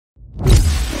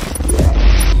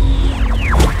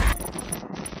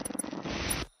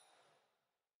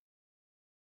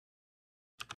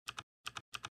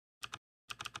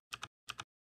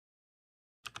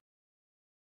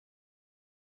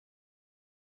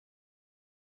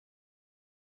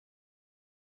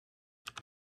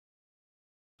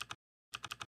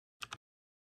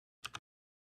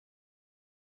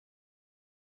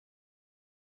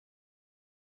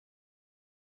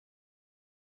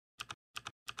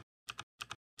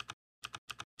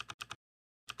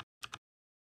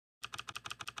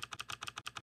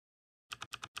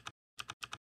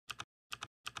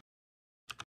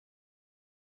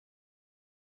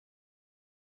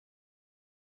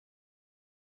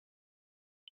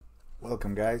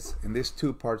Welcome guys, in this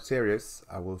two-part series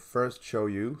I will first show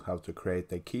you how to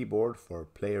create a keyboard for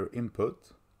player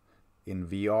input in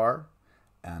VR,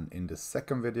 and in the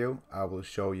second video I will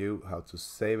show you how to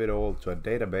save it all to a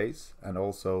database and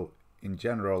also in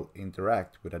general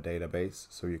interact with a database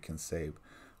so you can save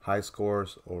high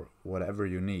scores or whatever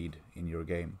you need in your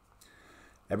game.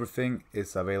 Everything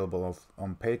is available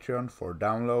on Patreon for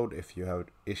download if you have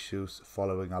issues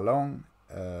following along.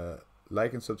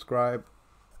 Like and subscribe.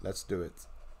 Let's do it.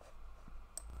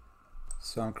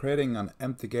 So I'm creating an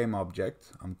empty game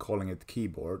object. I'm calling it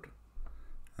keyboard,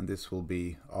 and this will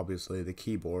be obviously the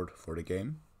keyboard for the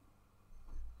game.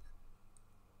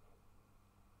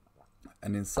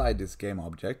 And inside this game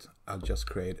object I'll just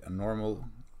create a normal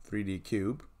 3D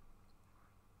cube.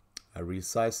 I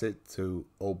resize it to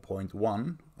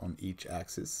 0.1 on each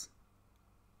axis.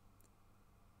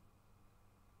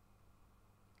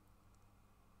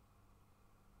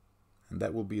 And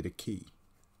that will be the key.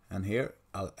 And here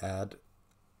I'll add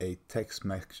a text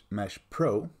mesh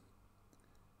pro.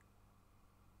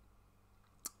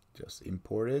 Just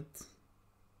import it.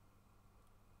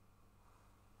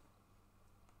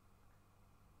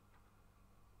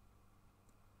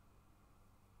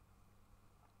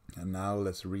 And now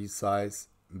let's resize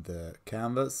the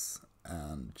canvas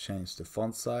and change the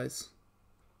font size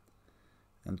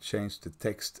and change the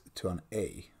text to an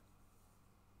A.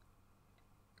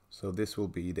 So this will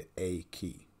be the A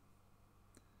key.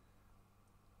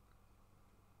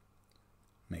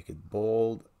 Make it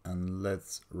bold and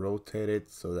let's rotate it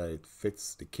so that it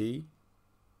fits the key.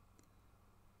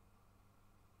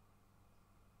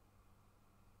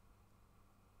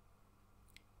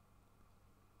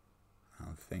 I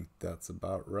think that's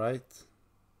about right.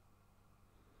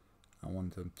 I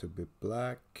want them to be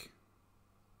black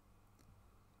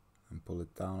and pull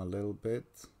it down a little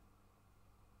bit.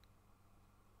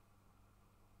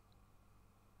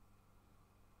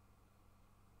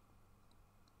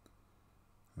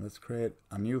 Let's create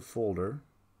a new folder,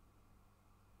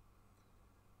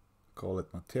 call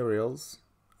it materials.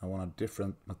 I want a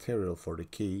different material for the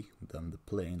key than the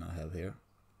plain I have here.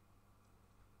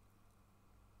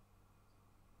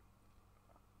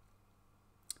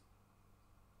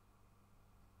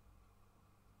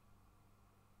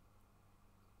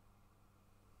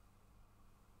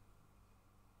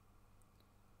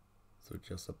 So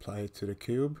just apply it to the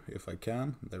cube if I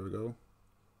can. There we go.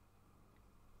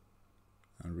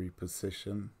 And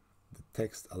reposition the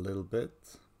text a little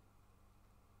bit.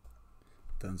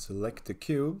 Then select the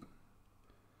cube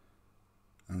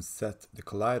and set the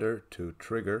collider to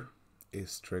trigger,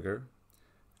 is trigger,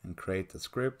 and create a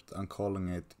script. I'm calling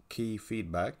it key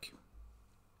feedback.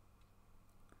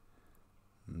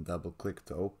 And double click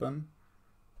to open.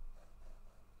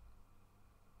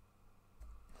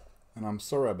 And I'm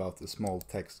sorry about the small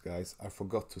text, guys. I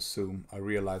forgot to zoom. I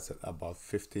realized at about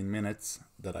 15 minutes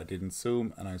that I didn't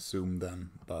zoom, and I zoomed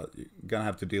then. But you're gonna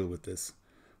have to deal with this.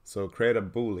 So create a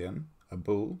boolean, a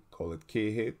bool, call it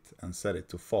key hit, and set it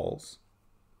to false.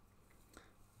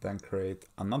 Then create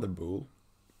another bool,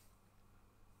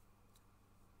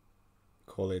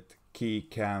 call it key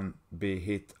can be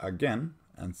hit again,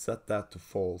 and set that to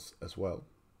false as well.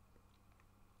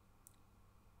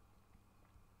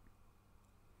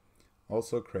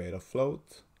 Also create a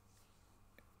float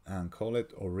and call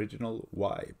it original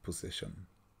Y position.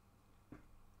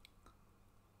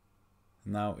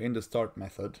 Now in the start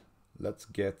method, let's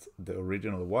get the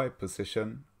original Y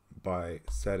position by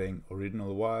setting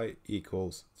original Y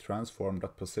equals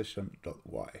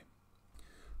transform.position.y.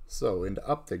 So in the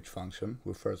update function,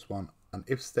 we first want an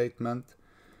if statement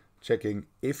checking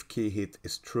if key hit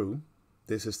is true.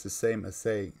 This is the same as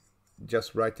saying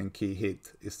just writing key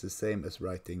hit is the same as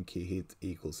writing key hit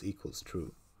equals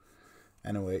true.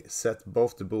 Anyway, set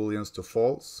both the booleans to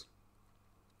false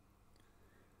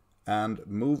and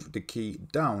move the key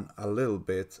down a little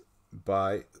bit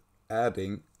by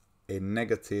adding a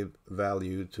negative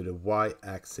value to the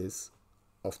y-axis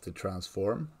of the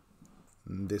transform.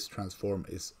 And this transform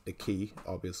is a key,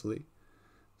 obviously.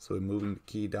 So we're moving the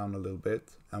key down a little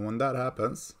bit, and when that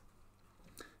happens,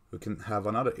 we can have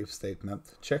another if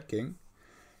statement checking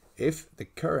if the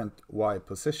current Y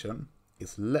position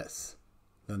is less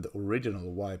than the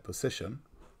original Y position,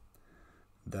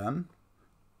 then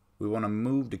we want to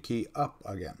move the key up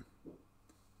again.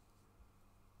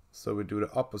 So we do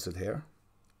the opposite here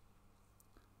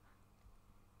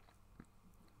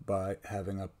by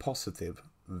having a positive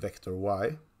vector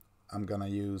Y. I'm gonna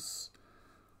use,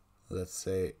 let's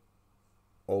say,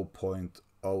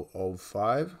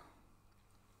 0.005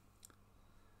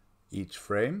 each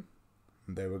frame.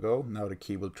 There we go. Now the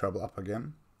key will travel up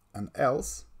again. And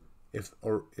else, if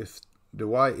the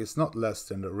Y is not less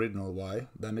than the original Y,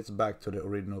 then it's back to the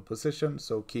original position,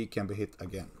 so key can be hit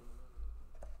again.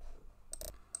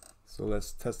 So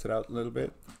let's test it out a little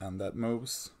bit, and that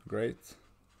moves, great.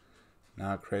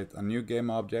 Now create a new game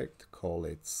object, call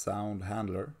it sound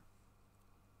handler.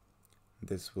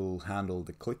 This will handle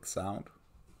the click sound,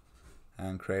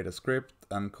 and create a script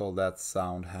and call that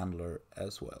sound handler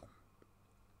as well.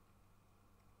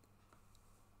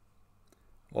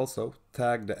 Also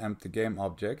tag the empty game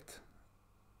object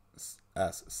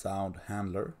as sound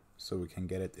handler so we can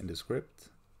get it in the script,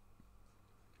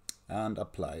 and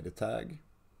apply the tag.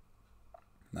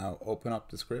 Now open up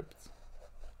the script.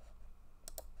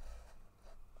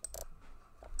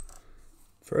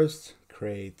 First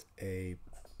create a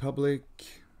public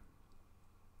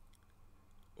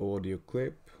audio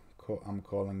clip. I'm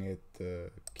calling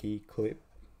it key clip.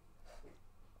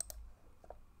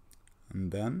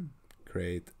 And then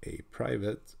create a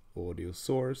private audio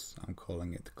source. I'm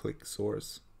calling it click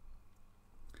source.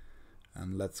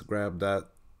 And let's grab that,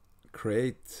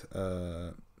 create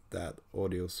that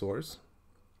audio source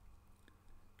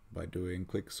by doing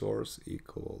click source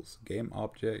equals game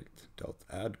object dot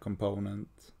add component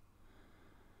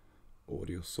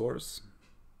audio source.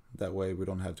 That way we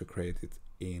don't have to create it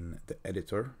in the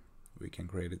editor, we can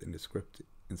create it in the script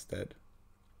instead.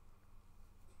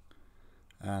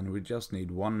 And we just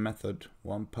need one method,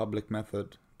 one public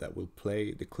method that will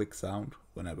play the click sound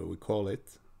whenever we call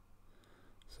it.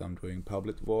 So I'm doing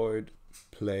public void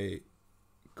play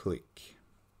click,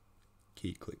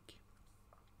 key click.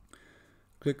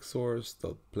 Click source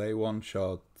dot play one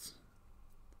shot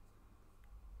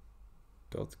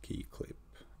dot key clip.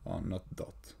 Oh, not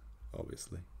dot,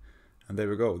 obviously. And there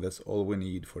we go, that's all we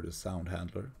need for the sound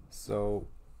handler. So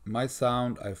my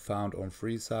sound I found on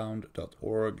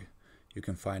freesound.org. You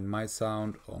can find my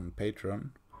sound on Patreon,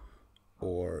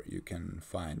 or you can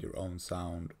find your own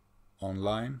sound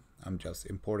online. I'm just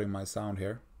importing my sound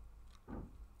here.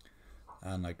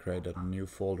 And I created a new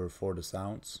folder for the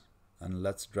sounds. And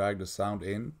let's drag the sound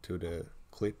in to the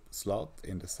clip slot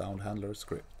in the sound handler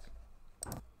script.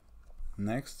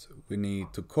 Next, we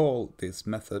need to call this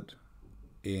method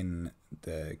in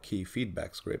the key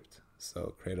feedback script.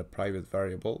 So create a private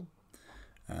variable,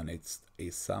 and it's a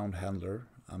sound handler.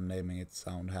 I'm naming it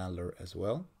sound handler as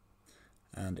well.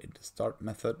 And in the start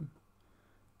method,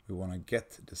 we want to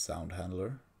get the sound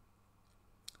handler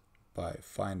by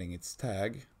finding its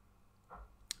tag.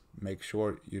 Make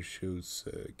sure you choose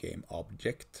game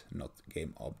object, not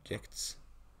game objects,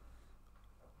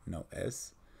 no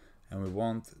S. And we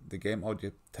want the game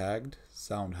object tagged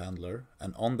sound handler,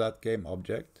 and on that game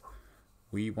object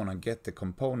we want to get the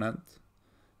component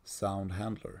sound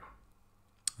handler.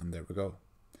 And there we go.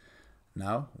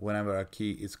 Now whenever a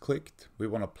key is clicked we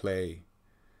want to play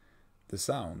the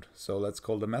sound. So let's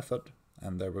call the method,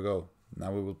 and there we go.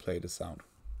 Now we will play the sound.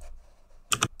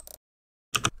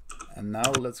 And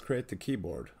now let's create the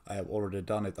keyboard. I have already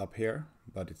done it up here,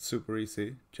 but it's super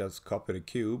easy. Just copy the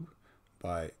cube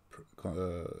by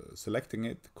selecting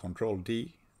it, Ctrl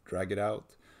D, drag it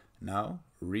out. Now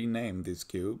rename this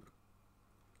cube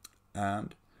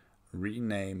and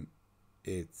rename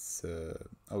its,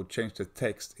 change the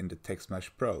text in the Text Mesh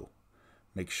Pro.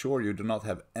 Make sure you do not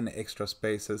have any extra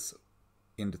spaces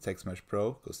in the Text Mesh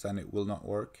Pro, because then it will not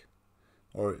work.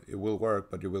 Or it will work,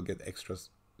 but you will get extra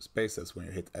spaces when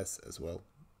you hit S as well.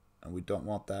 And we don't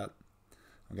want that.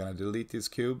 I'm gonna delete these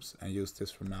cubes and use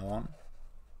this from now on.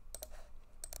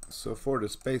 So for the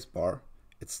spacebar,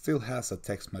 it still has a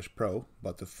Text Mesh Pro,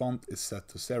 but the font is set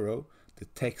to 0. The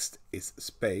text is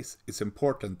space. It's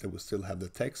important that we still have the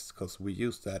text because we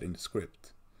use that in the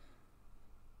script.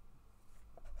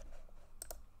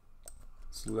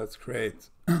 So let's create,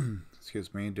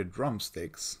 excuse me, the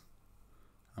drumsticks.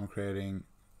 I'm creating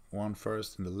one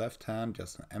first in the left hand,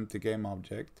 just an empty game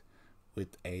object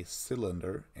with a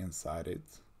cylinder inside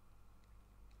it.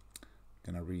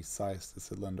 Gonna resize the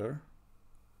cylinder.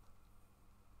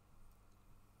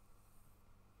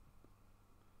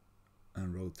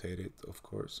 And rotate it, of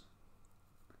course.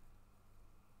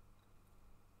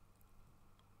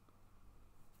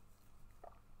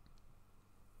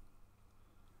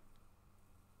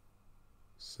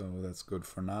 So that's good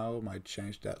for now, might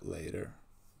change that later.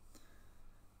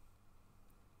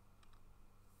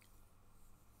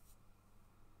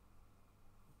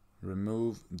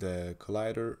 Remove the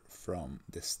collider from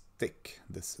the stick,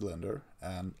 the cylinder,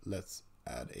 and let's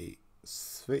add a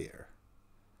sphere.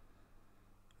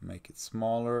 Make it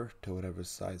smaller to whatever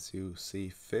size you see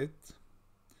fit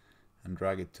and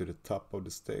drag it to the top of the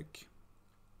stick.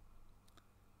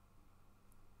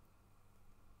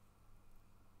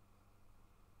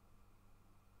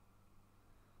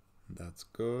 That's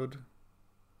good.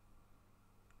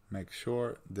 Make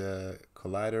sure the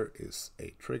collider is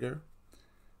a trigger.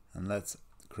 And let's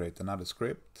create another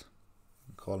script,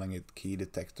 calling it key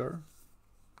detector.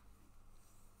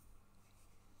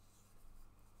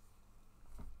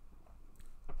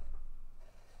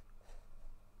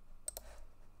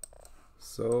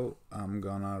 So I'm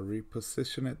gonna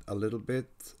reposition it a little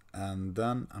bit, and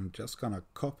then I'm just gonna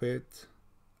copy it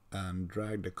and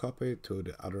drag the copy to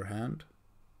the other hand.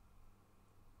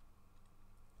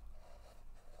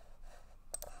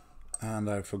 And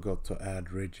I forgot to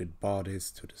add rigid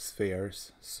bodies to the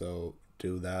spheres, so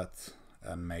do that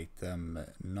and make them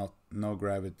no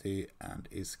gravity and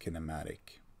is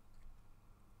kinematic.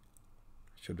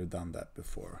 Should have done that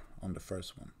before on the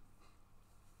first one.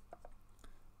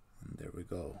 And there we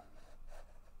go.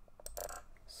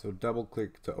 So double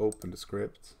click to open the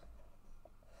script.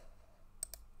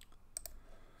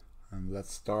 And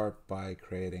let's start by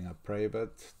creating a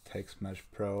private text mesh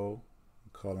pro,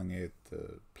 calling it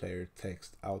player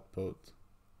text output.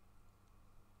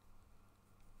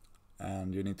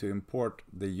 And you need to import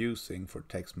the using for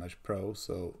text mesh pro,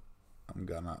 so I'm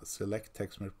gonna select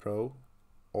text mesh pro,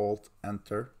 alt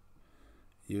enter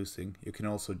using. You can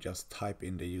also just type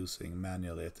in the using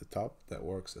manually at the top, that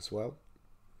works as well.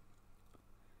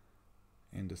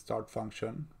 In the start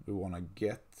function we want to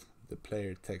get the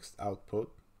player text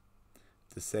output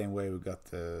the same way we got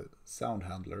the sound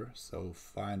handler, so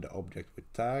find the object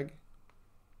with tag,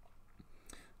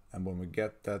 and when we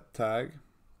get that tag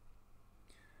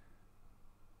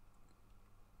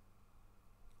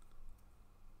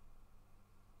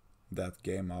that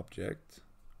game object,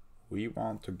 we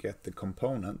want to get the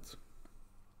component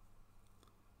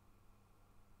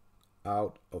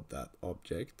out of that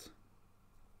object.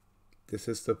 This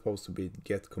is supposed to be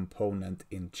get component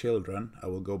in children. I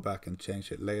will go back and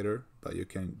change it later, but you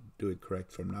can do it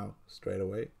correct from now straight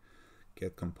away.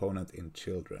 Get component in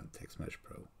children, text mesh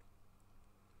pro.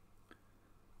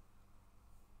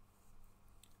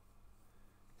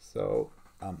 So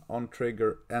an on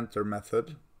trigger enter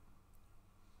method,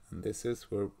 and this is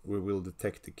where we will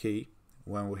detect the key.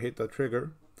 When we hit a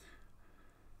trigger,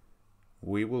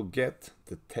 we will get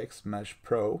the text mesh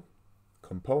pro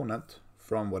component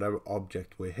from whatever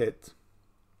object we hit.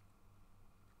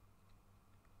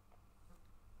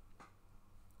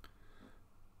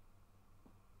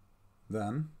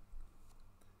 Then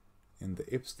in the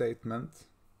if statement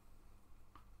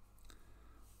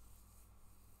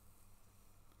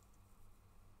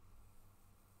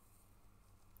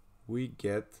we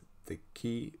get the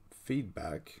key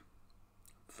feedback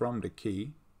from the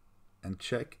key and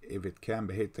check if it can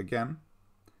be hit again.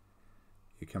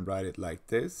 You can write it like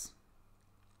this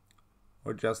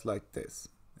or just like this.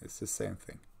 It's the same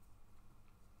thing.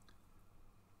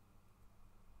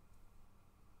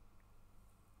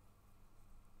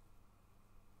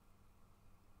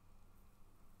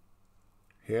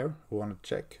 Here we want to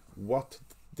check what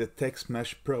the text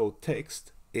mesh pro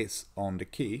text is on the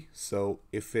key. So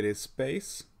if it is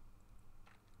space,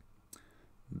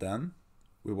 then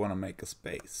we want to make a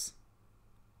space.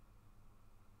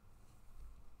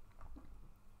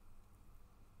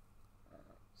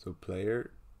 So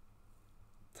player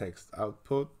text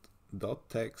output dot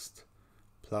text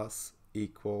plus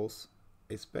equals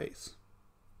a space.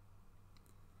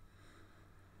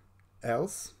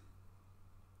 Else,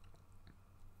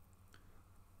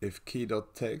 if key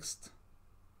dot text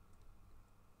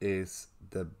is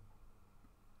the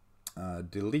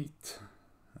delete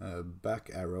back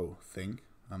arrow thing,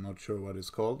 I'm not sure what it's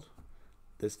called,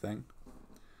 this thing.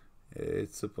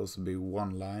 It's supposed to be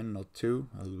one line, not two.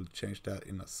 I will change that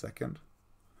in a second.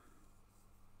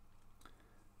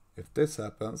 If this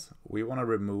happens, we want to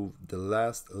remove the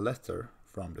last letter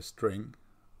from the string,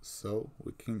 so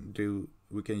we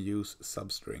can use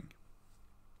substring.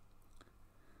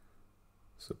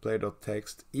 So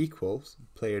player.text equals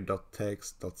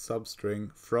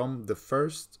player.text.substring from the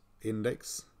first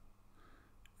index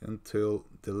until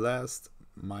the last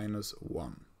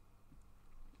 -1.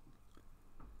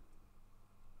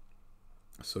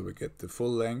 So we get the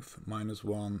full length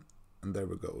 -1, and there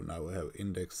we go. Now we have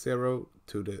index 0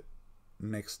 to the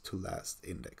next to last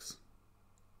index.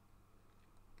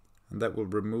 And that will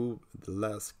remove the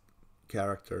last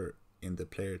character in the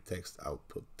player text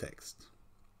output text.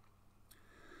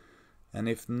 And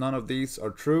if none of these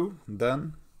are true,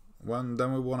 then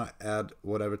we want to add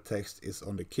whatever text is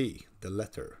on the key, the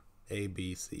letter A,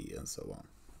 B, C, and so on.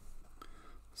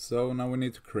 So now we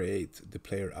need to create the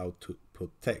player output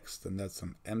text, and that's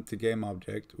an empty game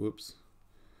object.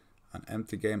 An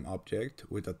empty game object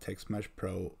with a text mesh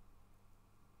pro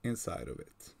inside of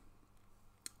it.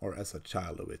 or as a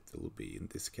child of it, it will be in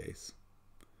this case.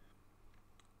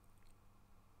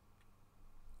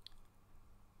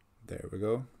 There we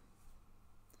go.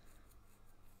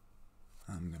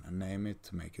 I'm gonna name it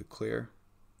to make it clear.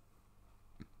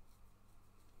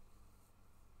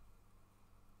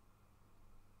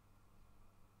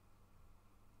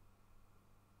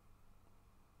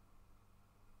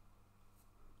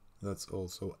 Let's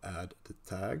also add the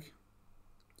tag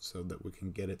so that we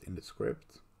can get it in the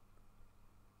script.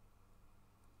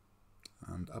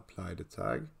 And apply the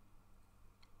tag.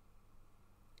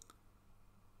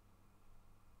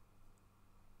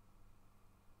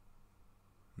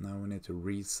 Now we need to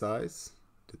resize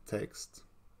the text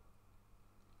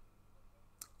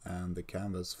and the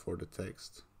canvas for the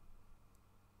text.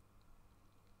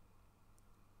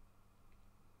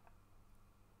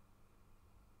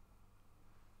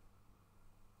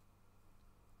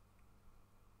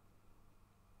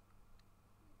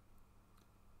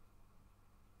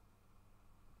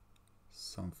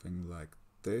 Something like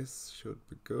this should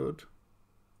be good.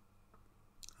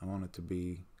 I want it to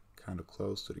be kind of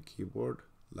close to the keyboard,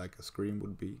 like a screen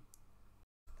would be.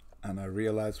 And I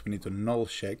realize we need to null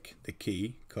check the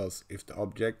key, because if the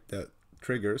object that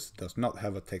triggers does not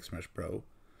have a text mesh pro,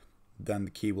 then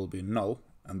the key will be null,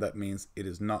 and that means it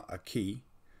is not a key,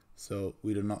 so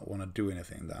we do not want to do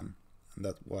anything then. And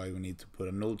that's why we need to put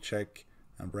a null check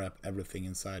and wrap everything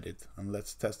inside it. And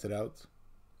let's test it out.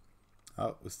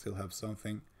 Oh, we still have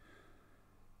something.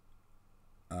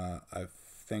 I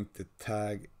think the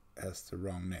tag has the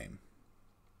wrong name.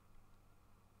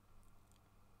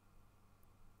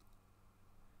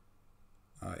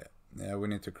 Oh yeah, we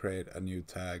need to create a new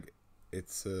tag.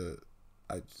 It's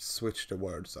I switched the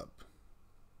words up.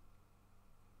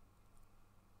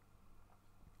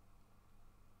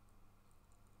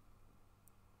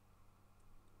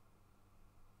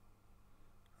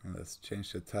 And let's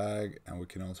change the tag, and we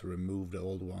can also remove the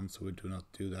old one so we do not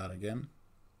do that again.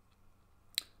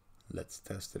 Let's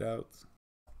test it out.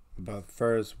 But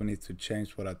first we need to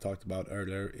change what I talked about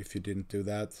earlier. If you didn't do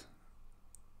that,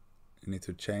 you need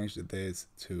to change this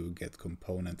to get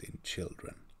component in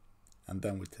children, and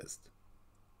then we test.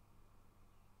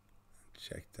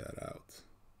 Check that out.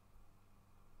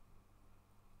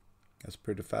 That's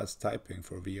pretty fast typing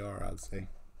for VR, I'd say.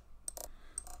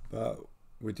 But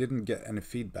we didn't get any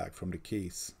feedback from the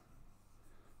keys,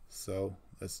 so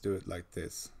let's do it like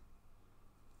this.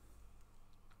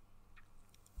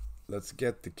 Let's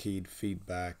get the keyed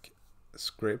feedback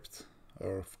script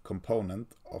or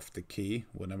component of the key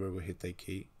whenever we hit a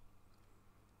key,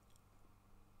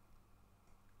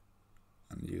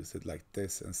 and use it like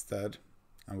this instead.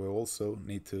 And we also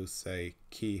need to say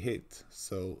key hit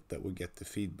so that we get the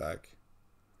feedback.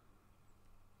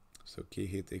 So key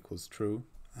hit equals true,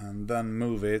 and then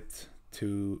move it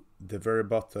to the very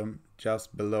bottom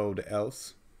just below the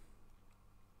else.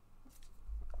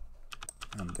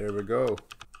 And there we go.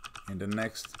 In the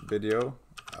next video,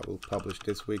 I will publish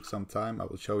this week sometime, I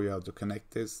will show you how to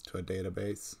connect this to a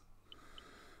database.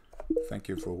 Thank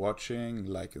you for watching,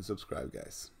 like and subscribe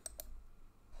guys.